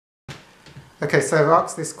Okay, so I've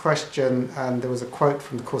asked this question, and there was a quote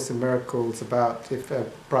from the Course in Miracles about if a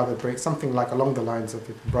brother brings, something like along the lines of,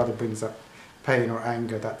 if a brother brings up pain or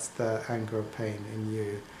anger, that's the anger or pain in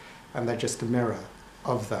you, and they're just a mirror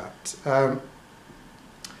of that.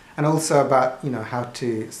 And also about, how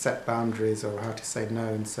to set boundaries or how to say no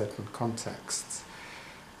in certain contexts.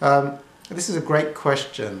 This is a great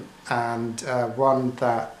question, and one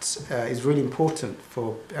that is really important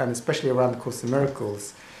for, and especially around the Course in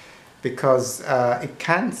Miracles, because it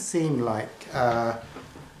can seem like, I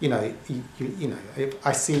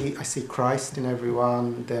see Christ in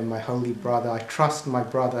everyone. They're my holy brother. I trust my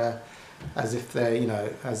brother as if they're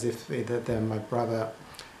my brother.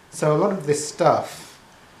 So a lot of this stuff,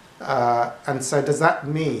 and so does that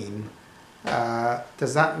mean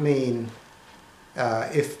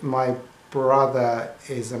if my brother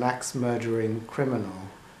is an axe-murdering criminal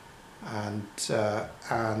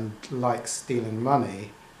and likes stealing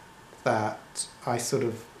money, that I sort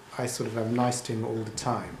of am nice to him all the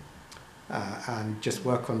time and just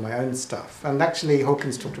work on my own stuff? And actually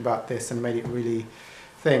Hawkins talked about this and made it really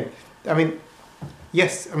think.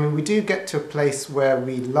 Yes, we do get to a place where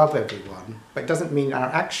we love everyone, but it doesn't mean our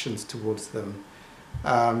actions towards them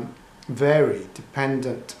vary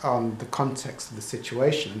dependent on the context of the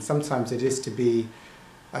situation. And sometimes it is to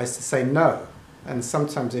say no, and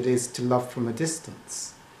sometimes it is to love from a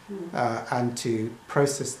distance. And to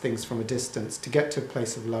process things from a distance, to get to a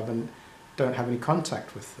place of love and don't have any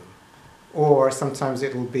contact with them. Or sometimes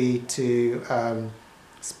it will be to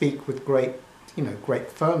speak with great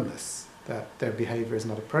firmness that their behavior is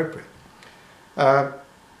not appropriate. So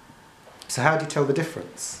how do you tell the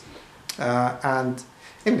difference? And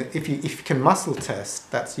if you can muscle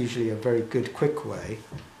test, that's usually a very good, quick way.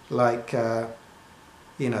 Like,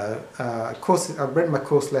 course, I've read my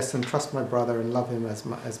course lesson, trust my brother and love him as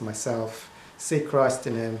myself, see Christ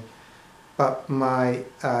in him, but my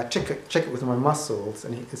check it with my muscles,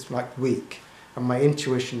 and it's like weak, and my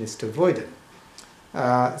intuition is to avoid him.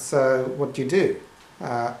 So what do?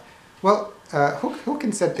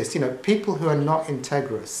 Hawkins said this, people who are not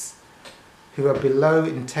integrous, who are below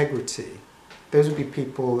integrity, those would be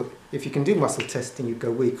people, if you can do muscle testing, you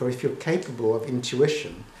go weak, or if you're capable of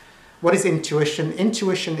intuition. What is intuition?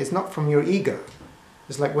 Intuition is not from your ego.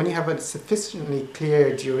 It's like when you have sufficiently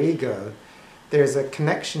cleared your ego, there's a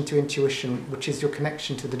connection to intuition, which is your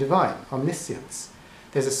connection to the divine, omniscience.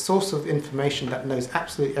 There's a source of information that knows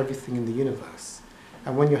absolutely everything in the universe.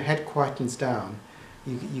 And when your head quietens down,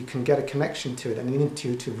 you can get a connection to it, and an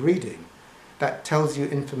intuitive reading that tells you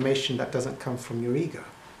information that doesn't come from your ego.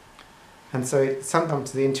 And so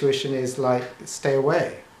sometimes the intuition is like, stay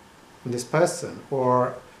away from this person,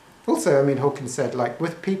 or also, Hawkins said, like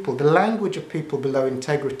with people, the language of people below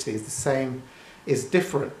integrity is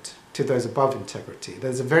different to those above integrity.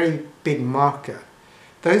 There's a very big marker.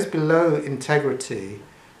 Those below integrity,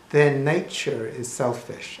 their nature is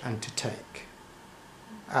selfish and to take,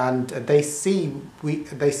 and they see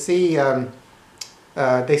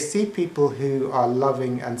people who are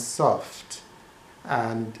loving and soft,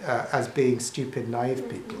 and as being stupid, naive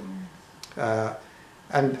people.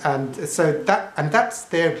 And so that's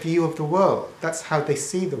their view of the world. That's how they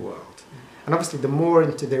see the world. And obviously the more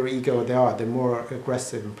into their ego they are, the more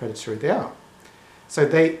aggressive and predatory they are. So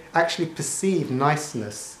they actually perceive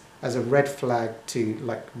niceness as a red flag to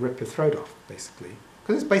like rip your throat off, basically.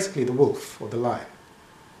 Because it's basically the wolf or the lion.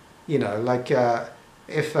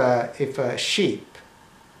 If a sheep,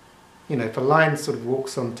 if a lion sort of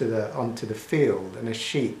walks onto the field and a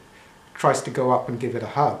sheep tries to go up and give it a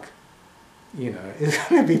hug, it's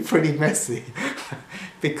going to be pretty messy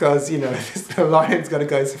because, the lion's going to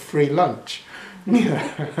go for free lunch.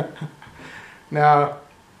 Now,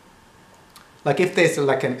 like if there's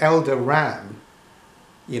like an elder ram,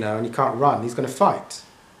 and he can't run, he's going to fight.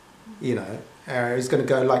 He's going to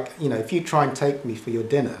go like, if you try and take me for your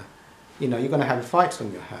dinner, you're going to have a fight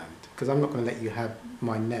on your hand because I'm not going to let you have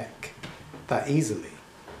my neck that easily.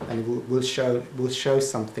 And we'll show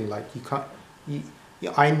something like you can't.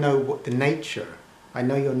 I know what the nature. I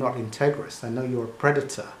know you're not integrous. I know you're a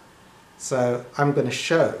predator. So I'm going to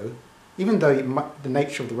show, even though the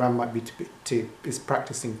nature of the ram might be is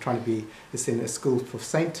practicing, it's in a school for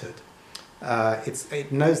sainthood.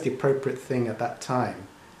 It knows the appropriate thing at that time,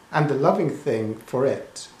 and the loving thing for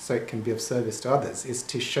it, so it can be of service to others, is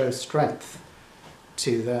to show strength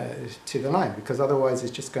to the lion, because otherwise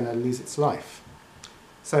it's just going to lose its life.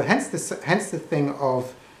 So hence the thing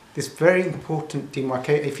of this very important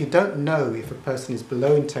demarcation. If you don't know if a person is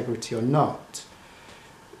below integrity or not,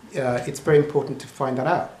 it's very important to find that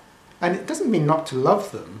out. And it doesn't mean not to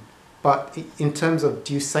love them, but in terms of,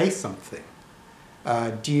 do you say something?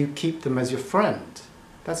 Do you keep them as your friend?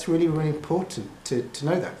 That's really, really important to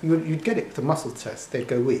know that. You'd get it with the muscle test. They'd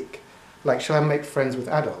go weak. Like, shall I make friends with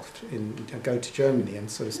Adolf and go to Germany and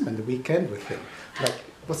sort of spend the weekend with him? Like,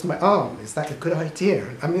 what's my arm? Is that a good idea?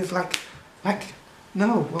 I mean, it's like,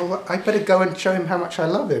 no, well, I better go and show him how much I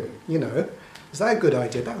love him, you know. Is that a good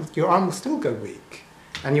idea? Your arm will still go weak.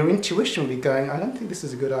 And your intuition will be going, I don't think this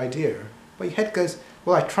is a good idea. But your head goes,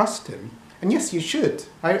 well, I trust him. And yes, you should.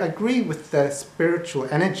 I agree with the spiritual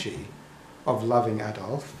energy of loving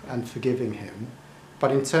Adolf and forgiving him.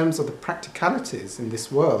 But in terms of the practicalities in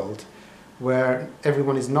this world, where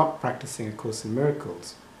everyone is not practicing A Course in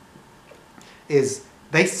Miracles, is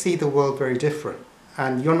they see the world very different.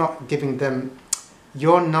 And you're not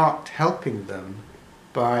helping them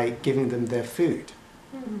by giving them their food,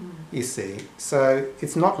 you see. So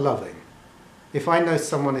it's not loving. If I know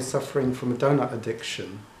someone is suffering from a donut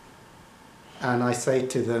addiction, and I say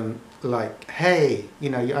to them, like, hey, you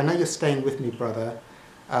know, I know you're staying with me, brother.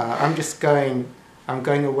 I'm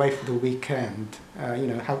going away for the weekend. You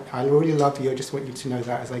know, I really love you. I just want you to know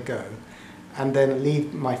that as I go. And then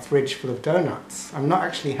leave my fridge full of donuts. I'm not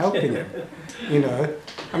actually helping him, you know.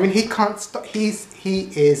 I mean, he can't stop. He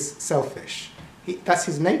is selfish. That's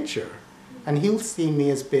his nature. And he'll see me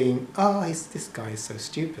as being, oh, this guy is so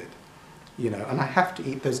stupid, you know, and I have to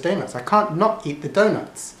eat those donuts. I can't not eat the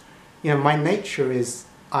donuts. You know, my nature is,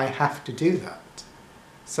 I have to do that.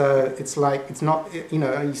 So it's like, it's not, you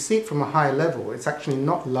know, you see it from a higher level. It's actually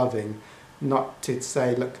not loving, not to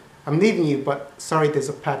say, look, I'm leaving you, but sorry, there's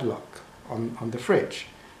a padlock on the fridge,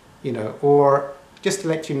 you know, or just to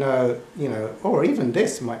let you know, or even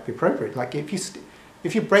this might be appropriate. Like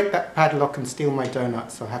if you break that padlock and steal my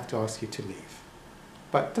donuts, I'll have to ask you to leave.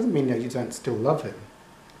 But it doesn't mean that you don't still love him.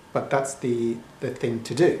 But that's the thing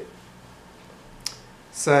to do.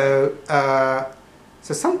 So,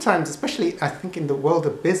 so sometimes, especially I think in the world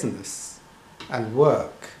of business and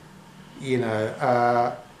work, you know,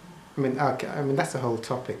 I mean that's a whole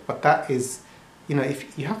topic. But that is, you know,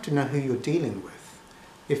 if you have to know who you're dealing with.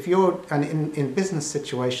 If you're, and in business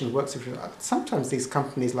situations, work situations, sometimes these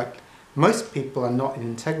companies, like most people, are not in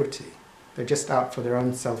integrity. They're just out for their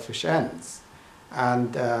own selfish ends.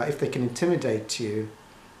 And if they can intimidate you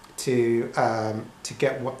to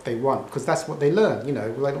get what they want, because that's what they learn. You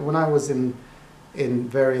know, like when I was in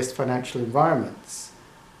various financial environments,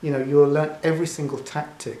 you know, you'll learn every single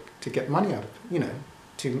tactic to get money out of it, you know,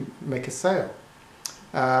 to make a sale,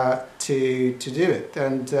 to do it.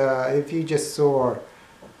 And if you just saw,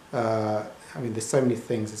 I mean, there's so many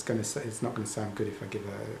things. It's not going to sound good if I give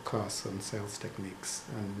a class on sales techniques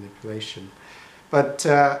and manipulation, but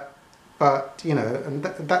you know, and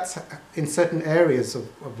that's in certain areas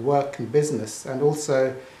of work and business, and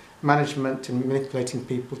also management and manipulating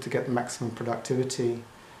people to get the maximum productivity.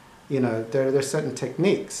 You know, there are certain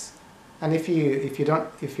techniques, and if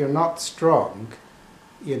you're not strong,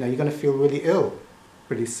 you know, you're going to feel really ill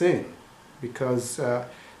pretty soon, because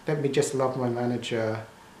let me just love my manager.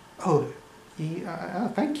 Oh,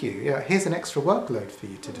 thank you. Yeah, here's an extra workload for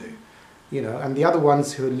you to do. You know, and the other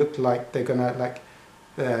ones who look like they're gonna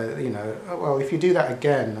you know, oh, well, if you do that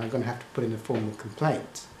again, I'm going to have to put in a formal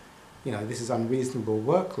complaint. You know, this is unreasonable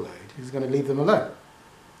workload. He's going to leave them alone.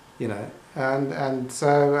 You know, and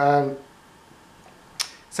so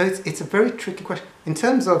so it's a very tricky question in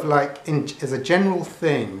terms of like as a general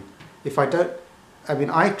thing. If I don't, I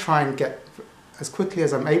mean, I try and get as quickly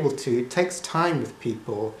as I'm able to. It takes time with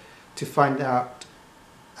people to find out,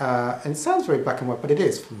 and it sounds very black and white, but it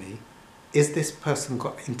is for me. Is this person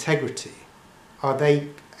got integrity? Are they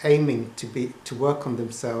aiming to work on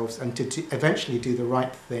themselves and to eventually do the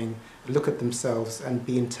right thing, look at themselves and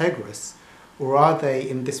be integrous? Or are they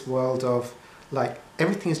in this world of like,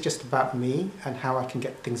 everything is just about me and how I can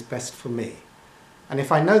get things best for me? And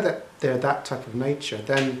if I know that they're that type of nature,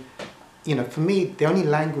 then, you know, for me, the only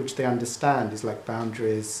language they understand is like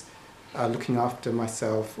boundaries, looking after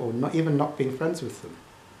myself, or not being friends with them.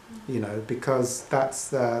 You know, because that's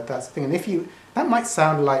the thing. And that might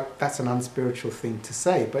sound like that's an unspiritual thing to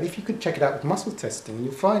say, but if you could check it out with muscle testing,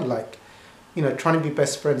 you'll find, like, you know, trying to be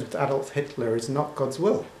best friends with Adolf Hitler is not God's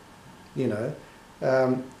will. You know,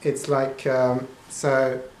 it's like,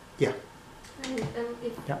 so, yeah. And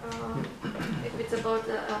if it's about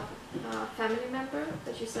a family member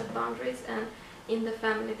that you set boundaries, and in the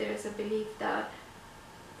family there is a belief that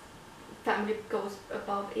family goes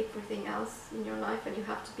above everything else in your life and you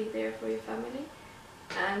have to be there for your family,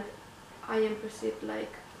 and I am perceived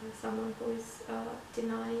like someone who is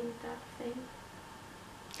denying that thing.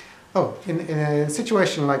 Oh, in a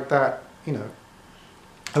situation like that, you know,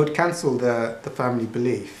 I would cancel the family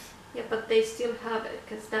belief Yeah, but they still have it,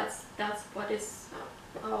 because that's what is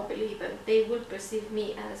our belief, and they would perceive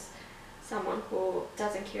me as someone who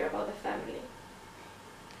doesn't care about the family.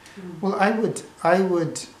 Well, I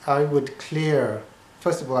would clear.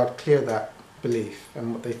 First of all, I'd clear that belief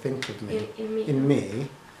and what they think of me In me.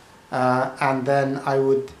 And then I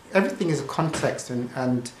would. Everything is a context,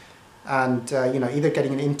 and you know, either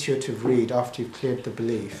getting an intuitive read after you've cleared the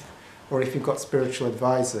belief, or if you've got spiritual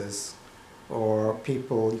advisors or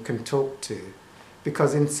people you can talk to,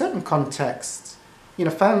 because in certain contexts, you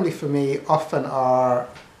know, family for me often are.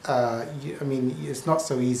 I mean, it's not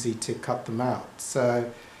so easy to cut them out.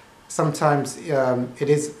 So sometimes it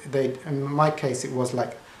is. In my case, it was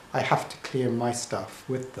like I have to clear my stuff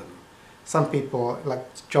with them. Some people,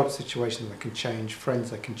 like job situations that can change, friends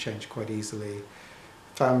that can change quite easily,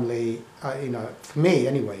 family. You know, for me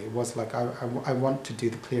anyway, it was like I want to do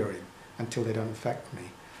the clearing until they don't affect me.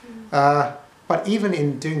 But even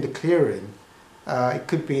in doing the clearing, it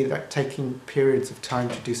could be like taking periods of time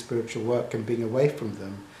to do spiritual work and being away from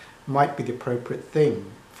them might be the appropriate thing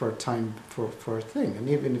for a time for a thing. And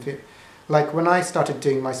even if it, like when I started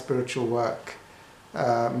doing my spiritual work,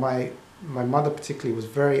 my mother particularly was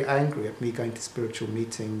very angry at me going to spiritual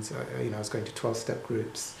meetings. You know, I was going to 12-step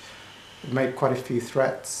groups. Made quite a few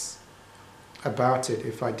threats about it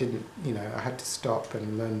if I didn't, you know, I had to stop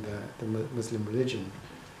and learn the Muslim religion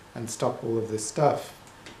and stop all of this stuff.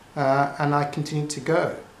 And I continued to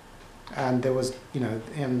go. And there was, you know,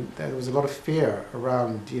 and there was a lot of fear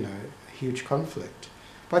around, you know, a huge conflict.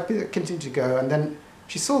 But I continued to go, and then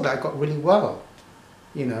she saw that I got really well,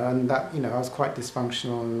 you know, and that, you know, I was quite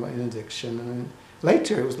dysfunctional in addiction. And then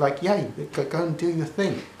later it was like, yeah, go and do your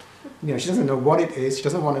thing. You know, she doesn't know what it is. She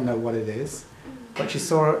doesn't want to know what it is, but she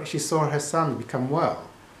saw her son become well.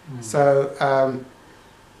 So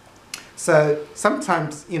so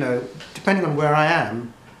sometimes, you know, depending on where I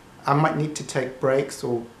am, I might need to take breaks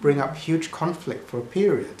or bring up huge conflict for a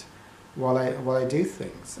period while I do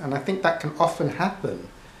things. And I think that can often happen,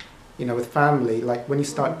 you know, with family. Like when you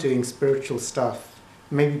start doing spiritual stuff,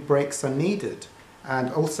 maybe breaks are needed.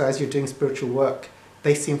 And also, as you're doing spiritual work,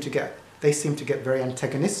 they seem to get very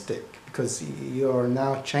antagonistic because you're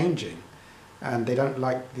now changing, and they don't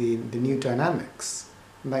like the new dynamics.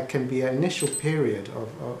 And that can be an initial period of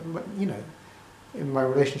you know. In my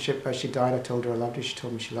relationship, as she died, I told her I loved her. She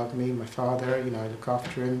told me she loved me. My father, you know, I look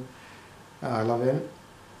after him. I love him.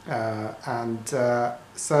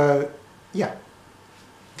 So, yeah.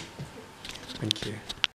 Thank you.